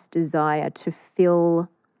unconscious desire to fill,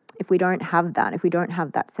 if we don't have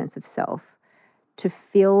that sense of self, to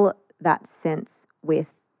fill that sense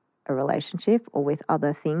with a relationship or with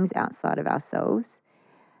other things outside of ourselves.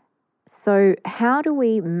 So how do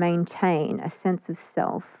we maintain a sense of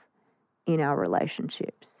self in our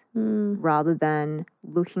relationships rather than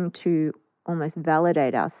looking to almost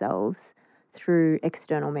validate ourselves through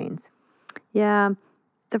external means? Yeah.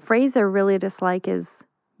 The phrase I really dislike is,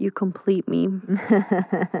 "you complete me,"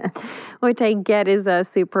 which I get is a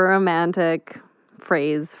super romantic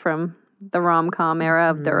phrase from the rom-com era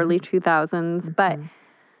of the early 2000s. But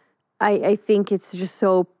I think it's just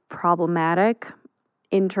so problematic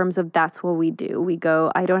in terms of that's what we do. We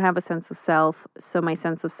go, I don't have a sense of self, so my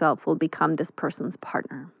sense of self will become this person's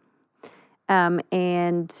partner.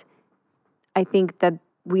 And I think that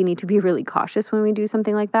we need to be really cautious when we do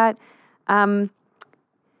something like that.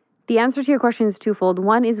 The answer to your question is twofold.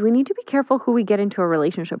 One is we need to be careful who we get into a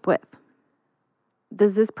relationship with.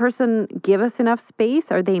 Does this person give us enough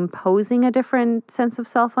space? Are they imposing a different sense of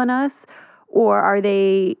self on us? Or are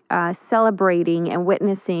they celebrating and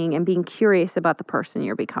witnessing and being curious about the person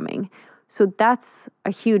you're becoming? So that's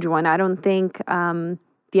a huge one. I don't think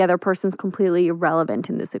the other person's completely irrelevant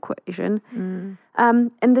in this equation.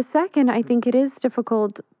 And the second, I think it is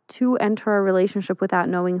difficult to enter a relationship without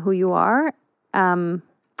knowing who you are.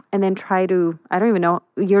 And then try to, I don't even know,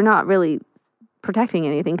 you're not really protecting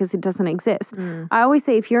anything because it doesn't exist. I always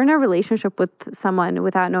say, if you're in a relationship with someone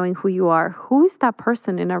without knowing who you are, who's that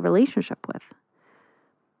person in a relationship with?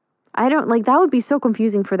 I don't, like, that would be so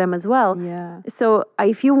confusing for them as well. Yeah. So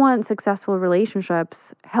if you want successful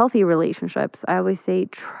relationships, healthy relationships, I always say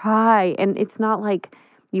try, and it's not like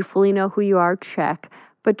you fully know who you are, check,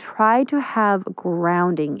 but try to have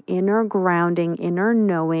grounding, inner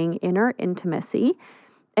knowing, inner intimacy.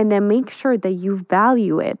 And then make sure that you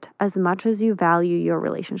value it as much as you value your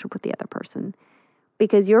relationship with the other person.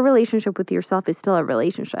 Because your relationship with yourself is still a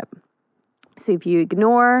relationship. So if you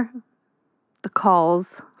ignore the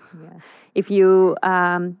calls, if you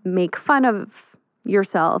make fun of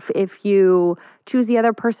yourself, if you choose the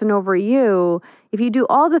other person over you, if you do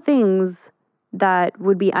all the things that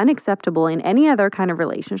would be unacceptable in any other kind of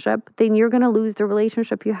relationship, then you're going to lose the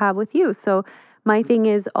relationship you have with you. So my thing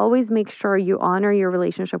is always make sure you honor your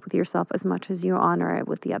relationship with yourself as much as you honor it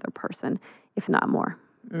with the other person, if not more.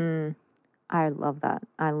 I love that.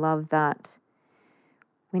 I love that.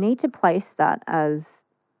 We need to place that as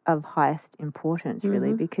of highest importance,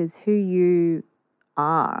 really, because who you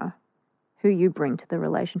are, who you bring to the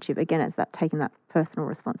relationship, again, it's that taking that personal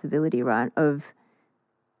responsibility, right, of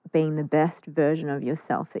being the best version of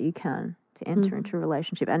yourself that you can to enter into a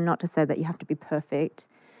relationship. And not to say that you have to be perfect,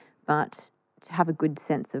 but to have a good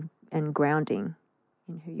sense of and grounding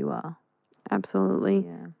in who you are. Absolutely.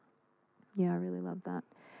 Yeah, I really love that.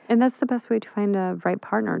 And that's the best way to find a right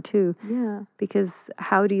partner too. Yeah. Because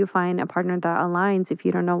how do you find a partner that aligns if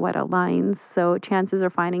you don't know what aligns? So chances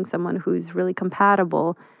of finding someone who's really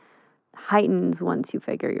compatible heightens once you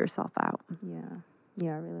figure yourself out.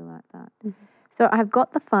 Yeah, I really like that. So I've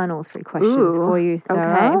got the final 3 questions for you,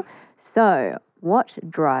 Sara. Okay. So what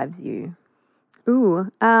drives you?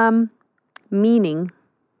 Meaning.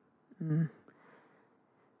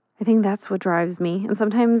 I think that's what drives me. And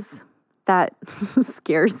sometimes that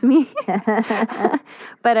scares me.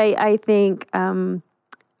 But I think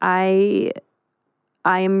I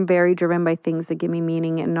am very driven by things that give me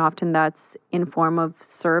meaning. And often that's in form of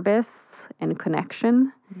service and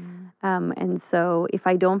connection. And so if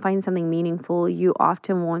I don't find something meaningful, you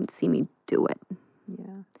often won't see me do it.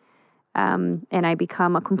 And I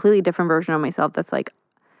become a completely different version of myself that's like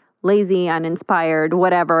lazy, uninspired,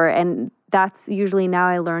 whatever. And that's usually, now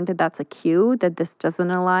I learned that that's a cue that this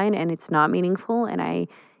doesn't align and it's not meaningful. And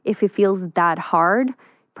if it feels that hard,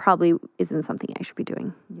 probably isn't something I should be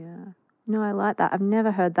doing. Yeah. No, I like that. I've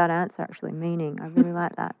never heard that answer, actually, meaning. I really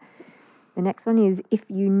like that. The next one is, if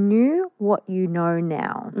you knew what you know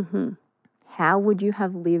now, how would you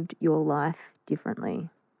have lived your life differently?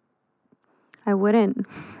 I wouldn't.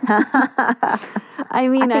 I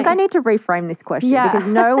mean, I think I need to reframe this question because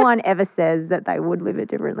no one ever says that they would live it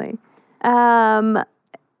differently. I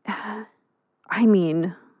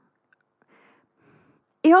mean,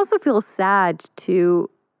 it also feels sad to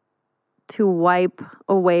wipe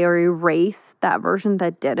away or erase that version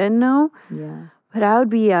that didn't know. Yeah. But I would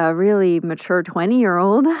be a really mature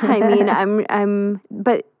 20-year-old. I mean,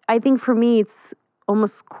 but I think for me, it's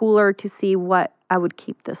almost cooler to see what I would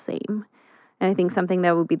keep the same. And I think something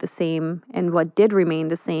that would be the same and what did remain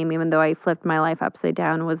the same, even though I flipped my life upside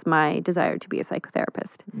down, was my desire to be a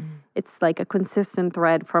psychotherapist. It's like a consistent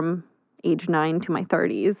thread from age 9 to my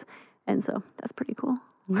 30s. And so that's pretty cool.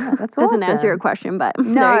 Yeah, that's Doesn't answer your awesome. question, but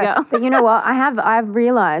No, there you go. but you know what? I've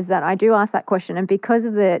realized that I do ask that question, and because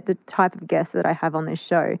of the type of guests that I have on this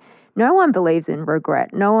show, no one believes in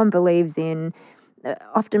regret. No one believes in.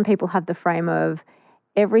 Often people have the frame of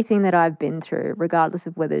everything that I've been through, regardless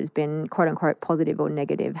of whether it's been quote unquote positive or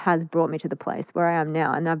negative, has brought me to the place where I am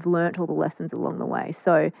now, and I've learnt all the lessons along the way.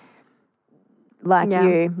 So, like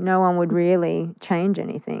you, no one would really change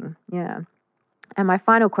anything. Yeah. And my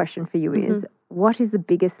final question for you is, what is the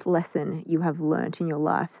biggest lesson you have learnt in your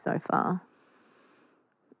life so far?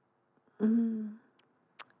 Who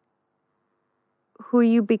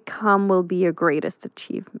you become will be your greatest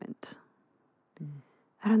achievement.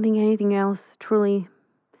 I don't think anything else truly,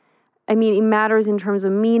 I mean, it matters in terms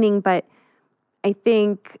of meaning, but I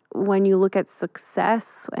think when you look at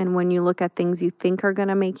success and when you look at things you think are going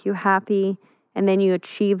to make you happy and then you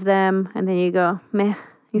achieve them and then you go, meh,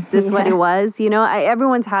 is this what it was? You know,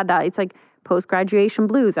 everyone's had that. It's like post-graduation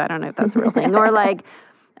blues. I don't know if that's a real thing. Or like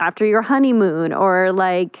after your honeymoon or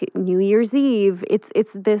like New Year's Eve. It's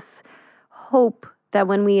this hope that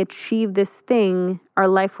when we achieve this thing, our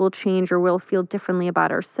life will change or we'll feel differently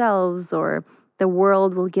about ourselves or the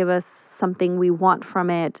world will give us something we want from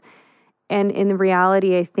it. And in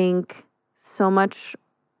reality, I think so much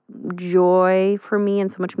joy for me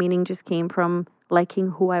and so much meaning just came from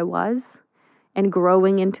liking who I was and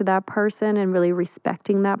growing into that person and really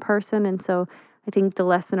respecting that person. And so I think the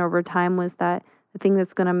lesson over time was that the thing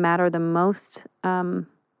that's going to matter the most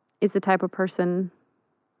is the type of person,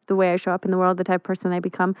 the way I show up in the world, the type of person I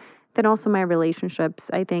become. Then also my relationships.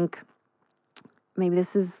 I think maybe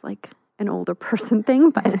this is like an older person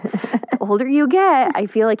thing, but the older you get, I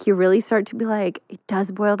feel like you really start to be like, it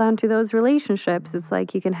does boil down to those relationships. It's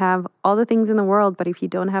like you can have all the things in the world, but if you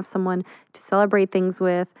don't have someone to celebrate things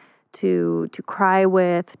with, to cry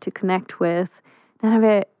with, to connect with, none of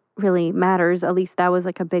it really matters. At least that was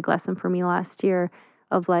like a big lesson for me last year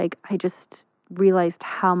of like, I just realized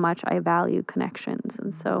how much I value connections.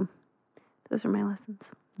 And so those are my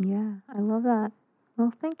lessons. Yeah, I love that.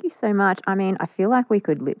 Well, thank you so much. I mean, I feel like we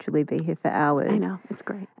could literally be here for hours. I know, it's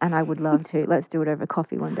great. And I would love to. Let's do it over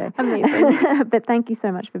coffee one day. Amazing. But thank you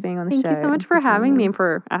so much for being on the show. Thank you so much for having me and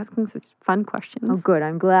for asking such fun questions. Oh, good.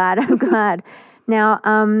 I'm glad. Now,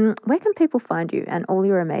 where can people find you and all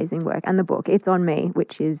your amazing work and the book? It's on Me,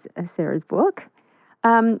 which is Sarah's book.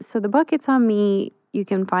 So the book, It's on Me, you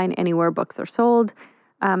can find anywhere books are sold.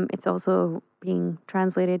 It's also being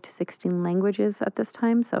translated to 16 languages at this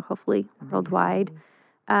time, so hopefully worldwide.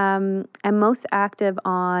 I'm most active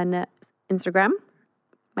on Instagram.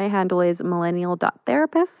 My handle is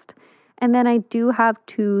millennial.therapist. And then I do have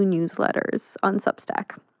 2 newsletters on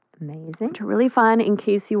Substack. Amazing. Which are really fun in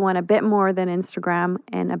case you want a bit more than Instagram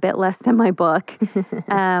and a bit less than my book.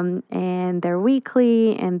 And they're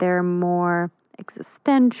weekly and they're more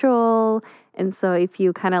existential. And so if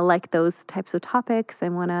you kind of like those types of topics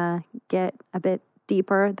and want to get a bit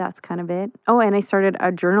deeper, that's kind of it. Oh, and I started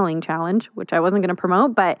a journaling challenge, which I wasn't going to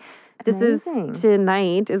promote, but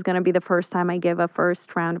tonight is going to be the first time I give a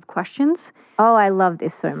first round of questions. Oh, I love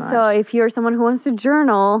this so much. So if you're someone who wants to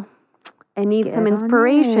journal and needs some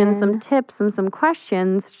inspiration, some tips, and some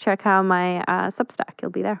questions, check out my Substack.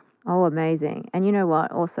 It'll be there. Oh, amazing. And you know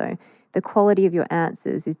what? Also, the quality of your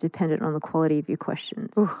answers is dependent on the quality of your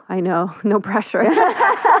questions. Ooh, I know. No pressure.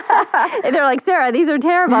 They're like, Sarah, these are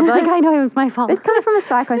terrible. I'm like, I know, it was my fault. It's coming from a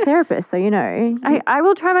psychotherapist, so you know. I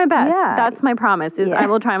will try my best. Yeah. That's my promise, I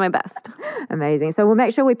will try my best. Amazing. So we'll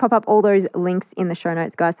make sure we pop up all those links in the show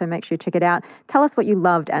notes, guys, so make sure you check it out. Tell us what you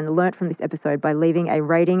loved and learnt from this episode by leaving a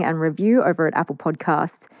rating and review over at Apple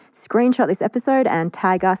Podcasts. Screenshot this episode and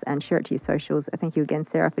tag us and share it to your socials. Thank you again,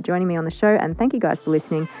 Sarah, for joining me on the show, and thank you guys for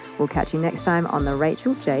listening. We'll catch you next time on the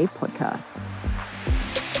Rachel J Podcast.